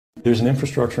There's an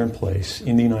infrastructure in place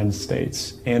in the United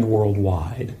States and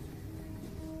worldwide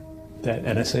that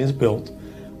NSA has built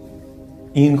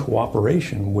in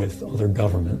cooperation with other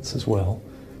governments as well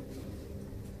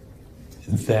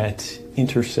that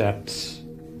intercepts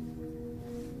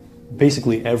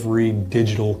basically every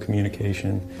digital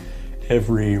communication,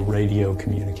 every radio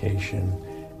communication,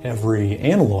 every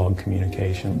analog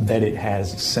communication that it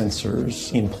has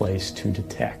sensors in place to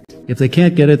detect. If they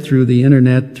can't get it through the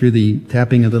internet, through the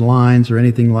tapping of the lines or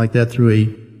anything like that, through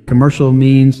a commercial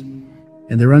means,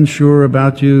 and they're unsure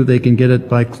about you, they can get it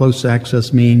by close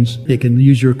access means. They can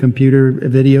use your computer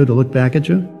video to look back at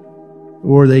you,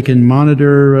 or they can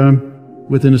monitor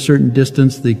within a certain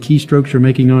distance the keystrokes you're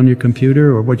making on your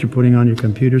computer or what you're putting on your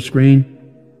computer screen.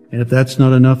 And if that's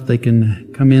not enough, they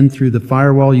can come in through the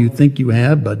firewall you think you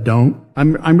have, but don't.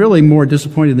 I'm really more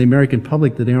disappointed in the American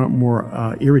public that they aren't more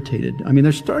irritated. I mean,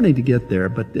 they're starting to get there,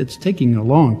 but it's taking a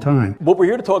long time. What we're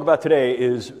here to talk about today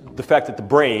is the fact that the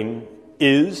brain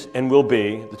is and will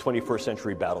be the 21st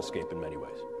century battlescape in many ways.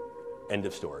 End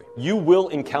of story. You will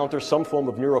encounter some form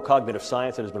of neurocognitive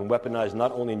science that has been weaponized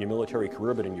not only in your military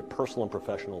career, but in your personal and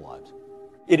professional lives.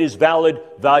 It is valid,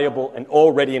 valuable, and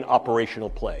already in operational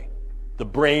play. The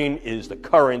brain is the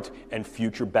current and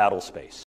future battle space.